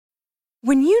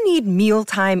When you need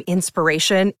mealtime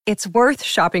inspiration, it's worth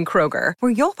shopping Kroger,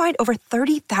 where you'll find over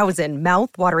 30,000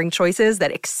 mouth-watering choices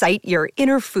that excite your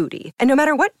inner foodie. And no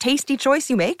matter what tasty choice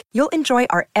you make, you'll enjoy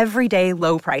our everyday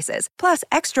low prices, plus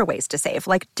extra ways to save,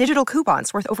 like digital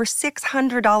coupons worth over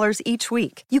 $600 each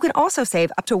week. You can also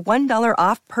save up to $1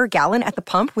 off per gallon at the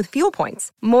pump with fuel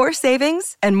points. More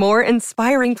savings and more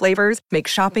inspiring flavors make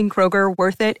shopping Kroger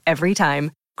worth it every time.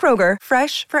 Kroger,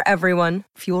 fresh for everyone.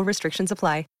 Fuel restrictions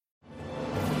apply.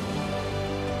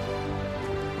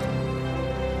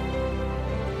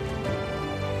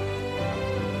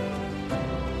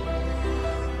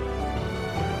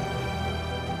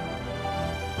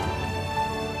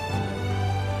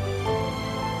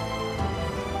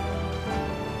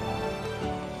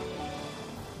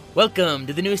 Welcome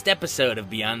to the newest episode of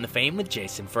Beyond the Fame with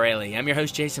Jason Fraley. I'm your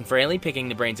host, Jason Fraley, picking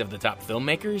the brains of the top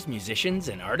filmmakers, musicians,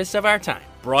 and artists of our time.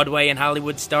 Broadway and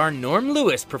Hollywood star Norm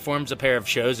Lewis performs a pair of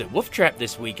shows at Wolf Trap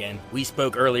this weekend. We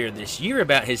spoke earlier this year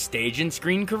about his stage and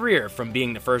screen career, from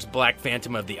being the first Black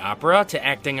Phantom of the Opera to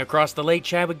acting across the late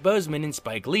Chadwick Boseman in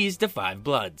Spike Lee's Da 5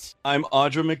 Bloods. I'm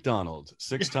Audra McDonald,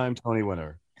 6-time Tony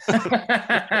winner.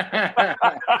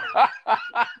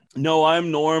 No,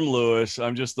 I'm Norm Lewis.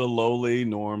 I'm just the lowly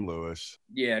Norm Lewis.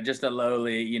 Yeah, just a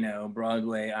lowly,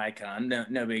 Broadway icon.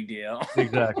 No big deal.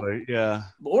 Exactly, yeah.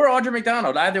 Or Audra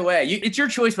McDonald, either way. It's your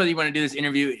choice whether you want to do this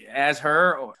interview as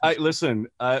her or...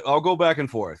 I'll go back and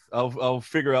forth. I'll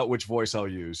figure out which voice I'll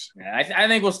use. Yeah, I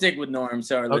think we'll stick with Norm,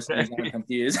 so our listeners aren't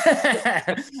confused.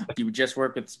 You would just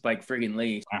work with Spike friggin'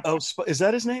 Lee. Oh, is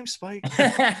that his name, Spike?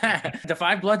 Da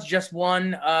 5 Bloods just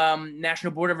won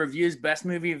National Board of Review's Best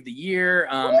Movie of the Year.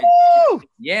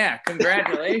 Yeah,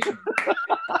 congratulations.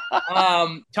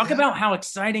 Talk about how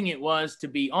exciting it was to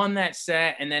be on that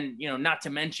set, and then, not to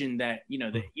mention that,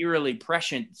 the eerily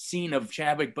prescient scene of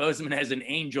Chadwick Boseman as an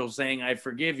angel saying, "I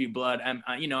forgive you, blood.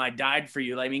 I died for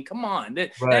you." I mean, come on.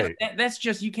 That's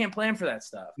just, you can't plan for that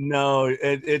stuff. No,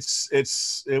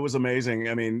 it was amazing.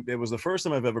 I mean, it was the first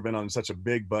time I've ever been on such a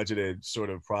big budgeted sort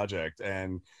of project,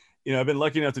 and I've been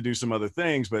lucky enough to do some other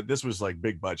things, but this was like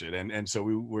big budget. And so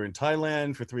we were in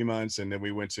Thailand for 3 months, and then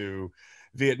we went to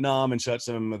Vietnam and shot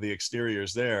some of the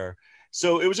exteriors there.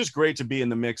 So it was just great to be in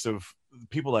the mix of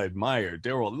people I admired,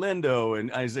 Daryl Lindo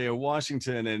and Isaiah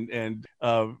Washington and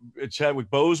Chadwick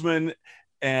Boseman.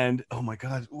 And, oh my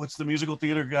God, what's the musical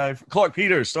theater guy? Clark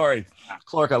Peters, sorry.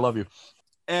 Clark, I love you.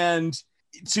 And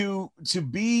to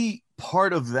be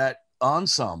part of that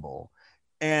ensemble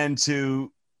and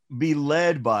to be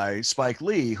led by Spike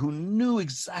Lee, who knew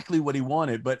exactly what he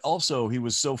wanted, but also he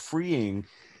was so freeing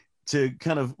to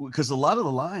kind of, because a lot of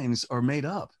the lines are made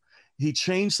up. He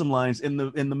changed some lines in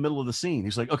the middle of the scene.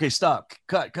 He's like, okay, stop,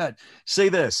 cut, say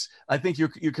this. I think your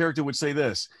character would say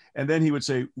this. And then he would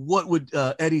say, what would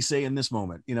Eddie say in this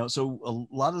moment? So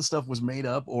a lot of the stuff was made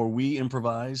up or we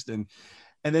improvised. And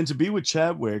then to be with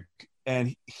Chadwick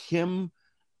and him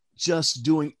just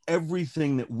doing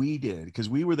everything that we did, because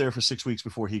we were there for 6 weeks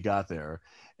before he got there,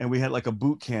 and we had like a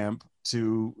boot camp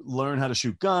to learn how to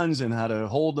shoot guns and how to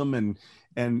hold them and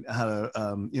how to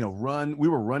run. We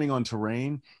were running on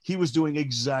terrain. He was doing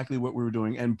exactly what we were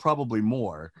doing and probably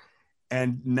more.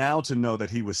 And now to know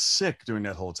that he was sick during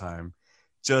that whole time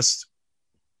just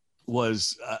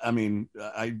was,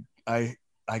 I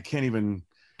can't even,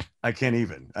 I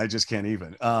just can't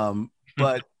even.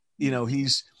 But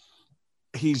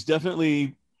he's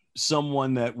definitely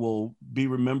someone that will be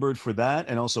remembered for that,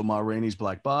 and also Ma Rainey's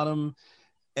Black Bottom.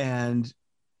 And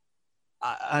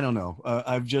I don't know.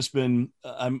 I've just been,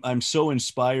 I'm so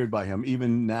inspired by him,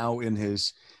 even now in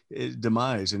his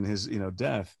demise and his,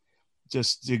 death,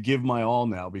 just to give my all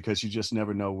now, because you just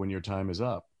never know when your time is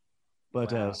up.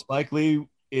 But wow. Spike Lee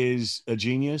is a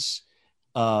genius.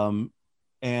 And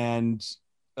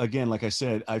again, like I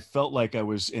said, I felt like I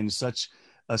was in such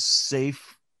a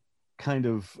safe kind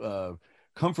of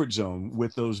comfort zone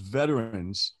with those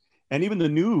veterans, and even the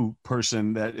new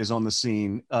person that is on the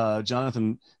scene,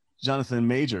 Jonathan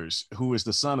Majors, who is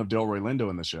the son of Delroy Lindo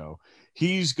in the show.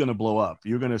 He's going to blow up.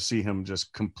 You're going to see him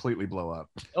just completely blow up.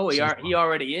 Oh, he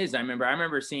already is. I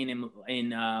remember seeing him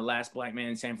in Last Black Man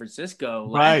in San Francisco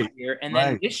last year, and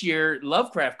then this year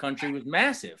Lovecraft Country was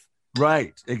massive.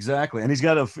 Right, exactly. And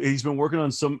he's been working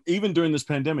on some, even during this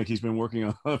pandemic, he's been working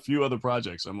on a few other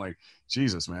projects. I'm like,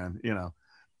 Jesus, man,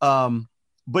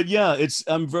 but yeah,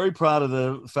 I'm very proud of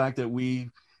the fact that we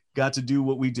got to do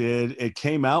what we did. It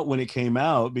came out when it came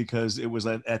out, because it was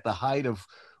at the height of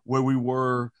where we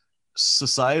were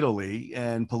societally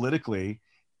and politically.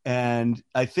 And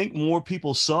I think more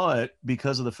people saw it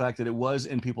because of the fact that it was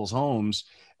in people's homes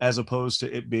as opposed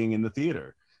to it being in the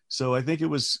theater. So I think it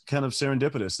was kind of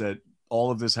serendipitous that all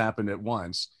of this happened at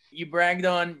once. You bragged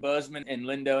on Bozeman and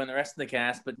Lindo and the rest of the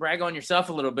cast, but brag on yourself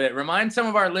a little bit. Remind some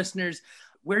of our listeners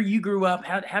where you grew up.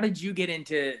 How did you get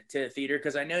into theater?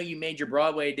 Because I know you made your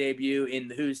Broadway debut in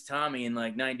The Who's Tommy in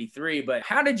like '93, but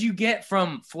how did you get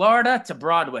from Florida to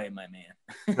Broadway, my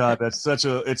man? God, that's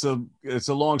it's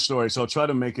a long story. So I'll try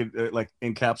to make it like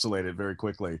encapsulate it very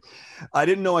quickly. I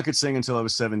didn't know I could sing until I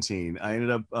was 17. I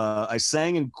ended up I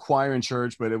sang in choir in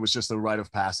church, but it was just a rite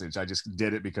of passage. I just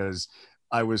did it because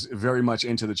I was very much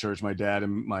into the church. My dad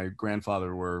and my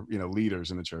grandfather were,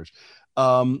 leaders in the church.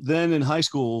 Then in high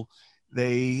school,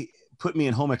 they put me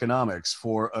in home economics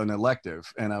for an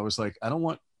elective. And I was like, I don't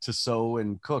want to sew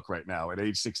and cook right now at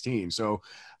age 16. So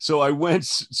I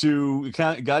went to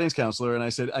guidance counselor and I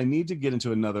said, I need to get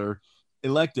into another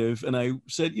elective. And I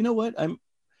said, you know what?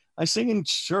 I sing in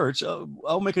church.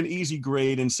 I'll make an easy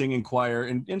grade and sing in choir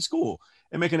in school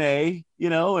and make an A,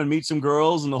 and meet some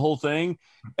girls and the whole thing.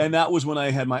 And that was when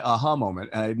I had my aha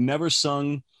moment. And I'd never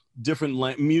sung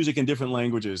different music in different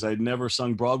languages. I'd never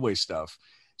sung Broadway stuff.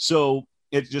 So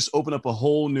it just opened up a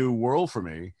whole new world for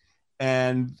me.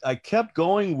 And I kept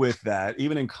going with that,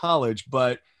 even in college,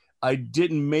 but I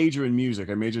didn't major in music.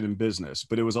 I majored in business,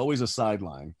 but it was always a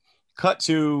sideline. Cut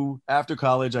to after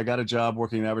college, I got a job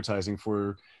working in advertising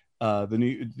for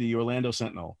the Orlando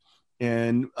Sentinel.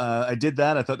 And I did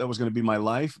that. I thought that was going to be my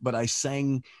life, but I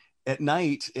sang at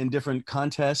night in different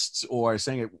contests, or I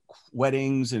sang at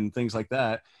weddings and things like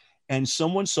that. And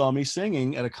someone saw me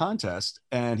singing at a contest,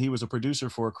 and he was a producer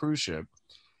for a cruise ship,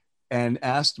 and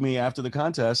asked me after the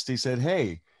contest. He said,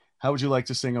 "Hey, how would you like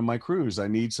to sing on my cruise? I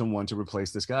need someone to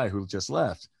replace this guy who just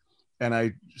left." And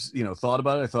I, thought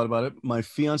about it. My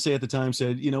fiance at the time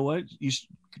said, "You know what? You should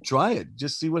try it.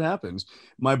 Just see what happens."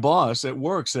 My boss at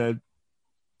work said,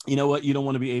 "You know what? You don't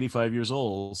want to be 85 years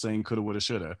old saying coulda, woulda,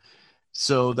 shoulda."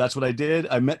 So that's what I did.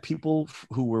 I met people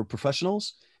who were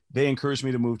professionals. They encouraged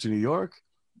me to move to New York,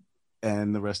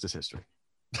 and the rest is history.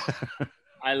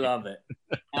 I love it.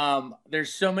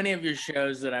 There's so many of your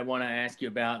shows that I want to ask you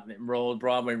about,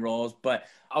 Broadway roles, but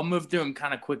I'll move through them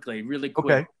kind of quickly, really quick.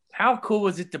 Okay. How cool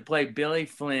was it to play Billy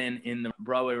Flynn in the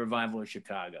Broadway revival of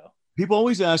Chicago? People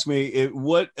always ask me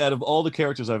what out of all the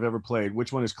characters I've ever played,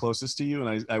 which one is closest to you?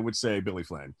 And I would say Billy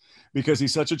Flynn, because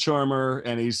he's such a charmer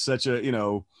and he's such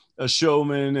a, a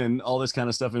showman and all this kind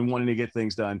of stuff and wanting to get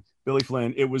things done. Billy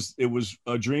Flynn, it was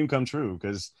a dream come true,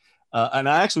 because and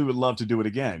I actually would love to do it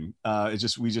again.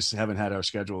 We just haven't had our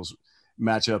schedules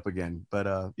match up again,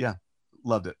 but yeah,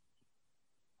 loved it.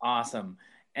 Awesome.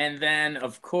 And then,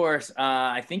 of course,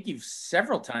 I think you've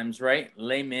several times, right?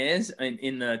 Les Mis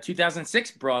in the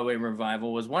 2006 Broadway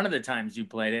revival was one of the times you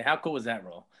played it. How cool was that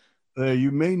role? You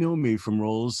may know me from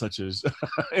roles such as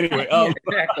anyway.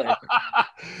 Exactly.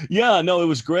 Yeah, no, it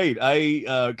was great.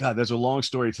 God, there's a long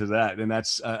story to that, and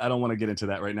that's I don't want to get into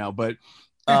that right now. But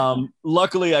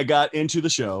luckily, I got into the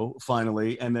show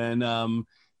finally, and then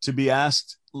to be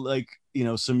asked,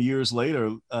 some years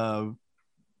later, I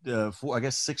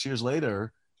guess 6 years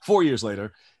later. 4 years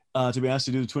later, to be asked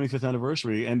to do the 25th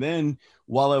anniversary. And then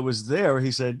while I was there,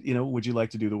 he said, would you like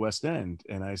to do the West End?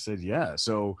 And I said, yeah.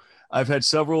 So I've had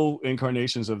several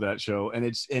incarnations of that show, and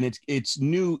it's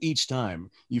new each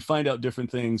time. You find out different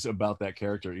things about that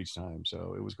character each time.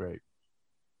 So it was great.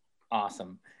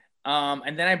 Awesome.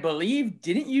 And then I believe,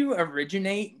 didn't you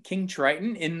originate King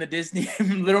Triton in the Disney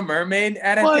Little Mermaid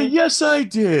adaptation? Why, yes, I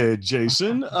did,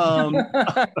 Jason.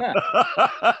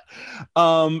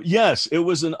 Yes, it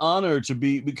was an honor to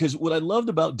be, because what I loved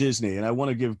about Disney, and I want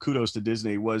to give kudos to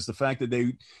Disney, was the fact that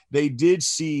they did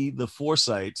see the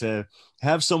foresight to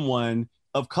have someone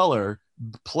of color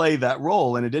play that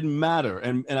role, and it didn't matter.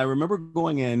 And I remember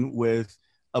going in with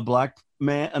a black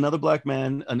man, another black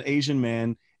man, an Asian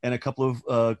man, and a couple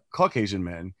of Caucasian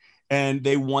men, and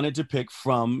they wanted to pick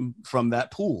from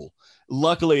that pool.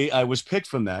 Luckily, I was picked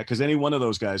from that, because any one of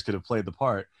those guys could have played the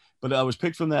part, but I was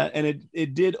picked from that, and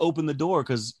it did open the door,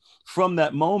 because from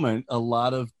that moment, a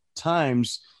lot of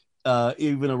times,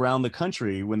 even around the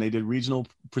country, when they did regional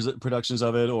productions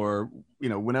of it, or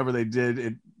whenever they did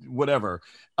it, whatever,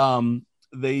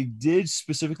 they did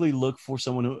specifically look for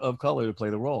someone of color to play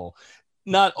the role.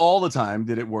 Not all the time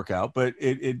did it work out, but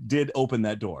it did open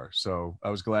that door. So I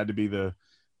was glad to be the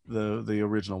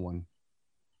original one.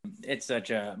 It's such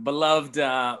a beloved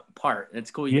part. It's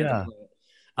cool. You Yeah.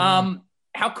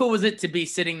 How cool was it to be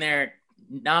sitting there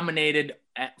nominated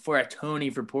for a Tony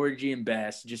for Porgy and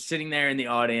Bess, just sitting there in the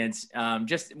audience?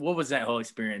 Just what was that whole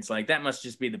experience like? That must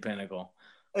just be the pinnacle.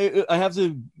 I have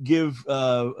to give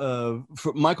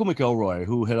for Michael McElroy,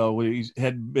 who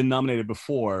had been nominated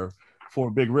before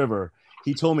for Big River.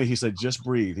 He told me, he said, just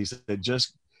breathe. He said,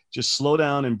 just just slow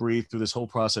down and breathe through this whole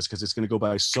process because it's going to go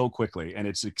by so quickly and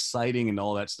it's exciting and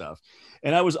all that stuff.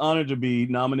 And I was honored to be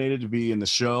nominated to be in the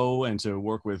show and to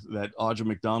work with that Audra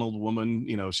McDonald woman.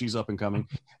 You know, she's up and coming.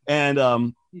 And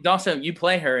also, you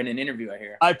play her in an interview, I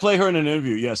hear. I play her in an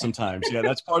interview, yeah, sometimes. Yeah,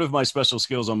 that's part of my special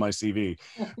skills on my CV.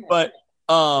 But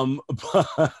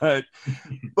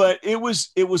but it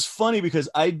was funny because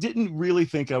I didn't really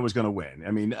think I was going to win.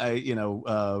 I mean,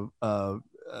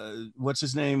 what's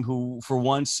his name? Who for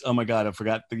once, oh my God, I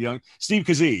forgot the young Steve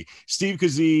Kazee. Steve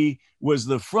Kazee was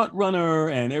the front runner,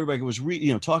 and everybody was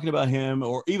talking about him,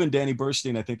 or even Danny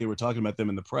Burstein. I think they were talking about them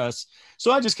in the press.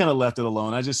 So I just kind of left it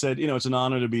alone. I just said, it's an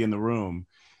honor to be in the room.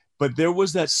 But there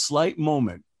was that slight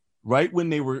moment right when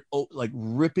they were like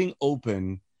ripping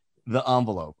open the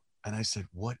envelope, and I said,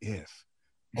 "What if?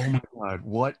 Oh my God,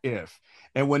 what if?"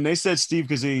 And when they said Steve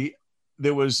Kazee,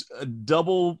 there was a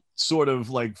double sort of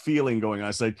like feeling going on.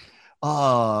 I said,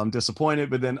 "Oh, I'm disappointed,"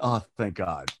 but then, "Oh, thank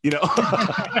God,"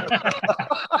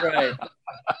 Right.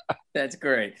 That's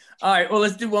great. All right. Well,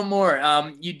 let's do one more.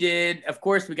 You did, of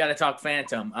course, we got to talk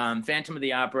Phantom. Phantom of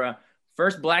the Opera,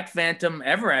 first Black Phantom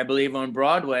ever, I believe, on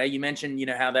Broadway. You mentioned,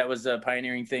 how that was a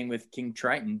pioneering thing with King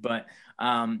Triton, but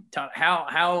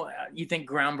how you think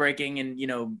groundbreaking and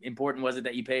important was it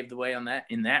that you paved the way in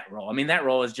that role? I mean, that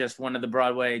role is just one of the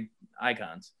Broadway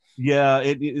icons. Yeah,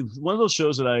 it's one of those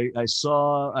shows that I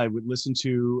saw, I would listen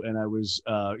to, and I was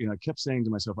I kept saying to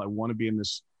myself, I want to be in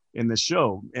this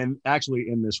show, and actually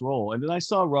in this role. And then I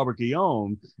saw Robert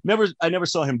Guillaume. I never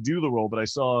saw him do the role, but I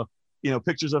saw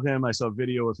pictures of him, I saw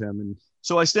video of him, and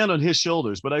so I stand on his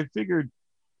shoulders. But I figured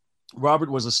Robert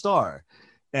was a star,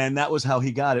 and that was how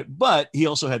he got it. But he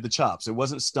also had the chops. It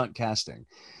wasn't stunt casting.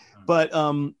 But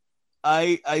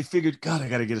I figured, God, I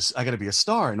got to be a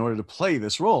star in order to play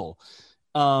this role.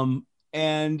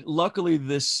 And luckily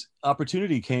this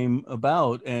opportunity came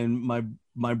about, and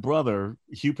my brother,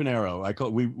 Hugh Pinero,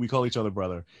 we call each other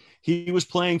brother. He was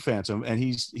playing Phantom, and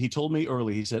he told me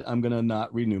early, he said, "I'm going to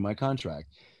not renew my contract."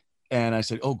 And I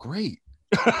said, "Oh, great."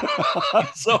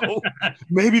 So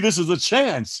maybe this is a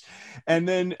chance. And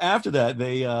then after that,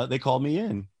 they called me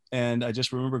in, and I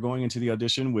just remember going into the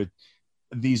audition with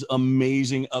these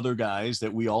amazing other guys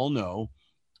that we all know.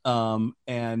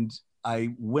 And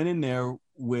I went in there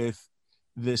with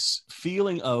this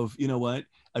feeling of, what?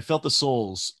 I felt the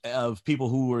souls of people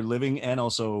who were living and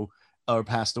also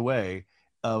passed away,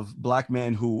 of Black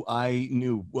men who I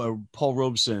knew, Paul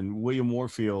Robeson, William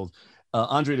Warfield,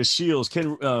 Andre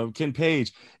DeShields, Ken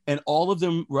Page, and all of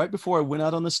them. Right before I went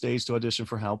out on the stage to audition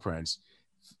for Hal Prince,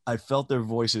 I felt their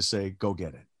voices say, "Go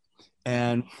get it."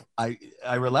 And I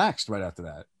relaxed right after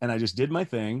that, and I just did my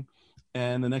thing.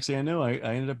 And the next thing I knew, I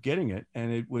ended up getting it.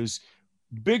 And it was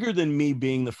bigger than me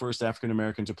being the first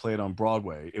African-American to play it on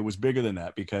Broadway. It was bigger than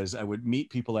that, because I would meet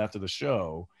people after the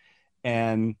show,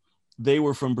 and they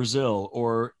were from Brazil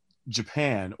or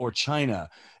Japan or China.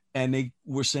 And they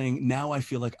were saying, now I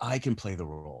feel like I can play the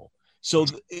role. So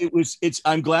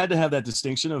I'm glad to have that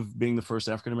distinction of being the first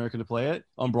African-American to play it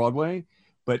on Broadway,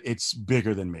 but it's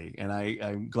bigger than me. And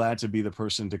I'm glad to be the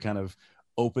person to kind of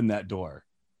open that door.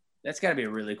 That's got to be a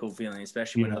really cool feeling,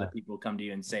 especially when other people come to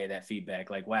you and say that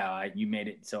feedback, like, wow, you made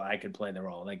it so I could play the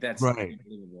role. Like, that's right.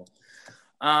 Unbelievable.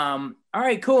 All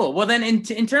right, cool. Well, then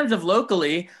in terms of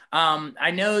locally,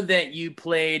 I know that you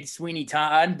played Sweeney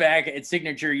Todd back at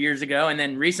Signature years ago. And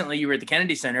then recently you were at the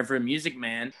Kennedy Center for Music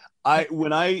Man.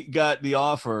 When I got the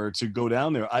offer to go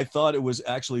down there, I thought it was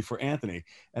actually for Anthony.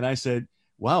 And I said,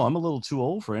 wow, I'm a little too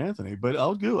old for Anthony, but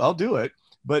I'll do it.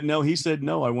 But no, he said,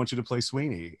 no, I want you to play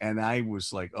Sweeney. And I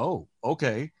was like, oh,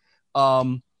 okay.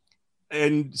 And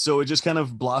so it just kind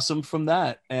of blossomed from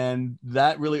that. And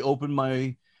that really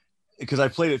opened because I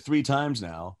played it 3 times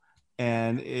now.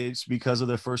 And it's because of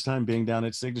the first time being down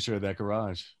at Signature at that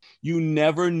garage. You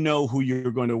never know who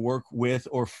you're going to work with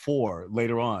or for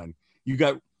later on.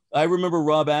 I remember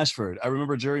Rob Ashford. I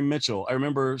remember Jerry Mitchell. I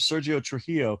remember Sergio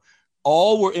Trujillo.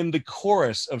 All were in the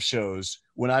chorus of shows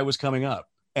when I was coming up.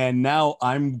 And now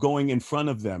I'm going in front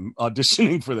of them,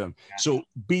 auditioning for them. So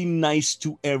be nice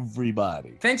to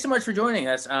everybody. Thanks so much for joining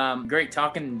us. Great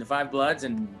talking to Five Bloods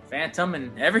and Phantom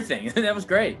and everything. That was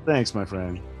great. Thanks, my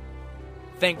friend.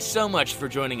 Thanks so much for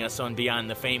joining us on Beyond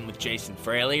the Fame with Jason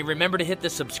Fraley. Remember to hit the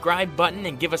subscribe button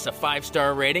and give us a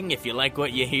 5-star rating if you like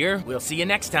what you hear. We'll see you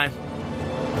next time.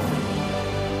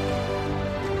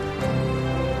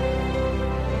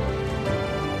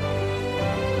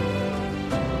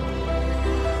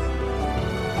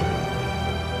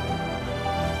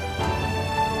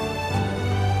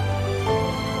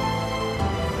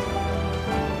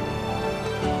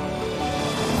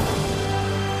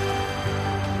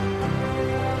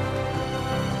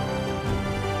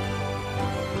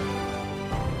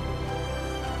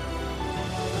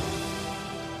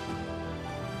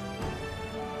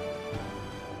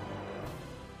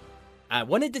 I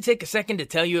wanted to take a second to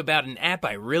tell you about an app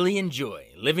I really enjoy.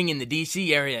 Living in the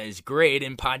DC area is great,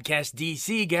 and Podcast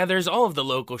DC gathers all of the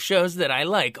local shows that I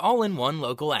like all in one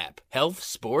local app. Health,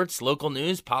 sports, local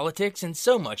news, politics, and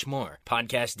so much more.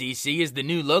 Podcast DC is the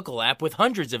new local app with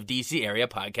hundreds of DC area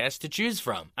podcasts to choose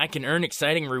from. I can earn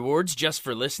exciting rewards just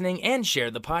for listening and share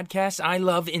the podcasts I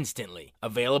love instantly.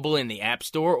 Available in the App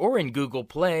Store or in Google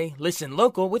Play, listen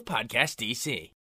local with Podcast DC.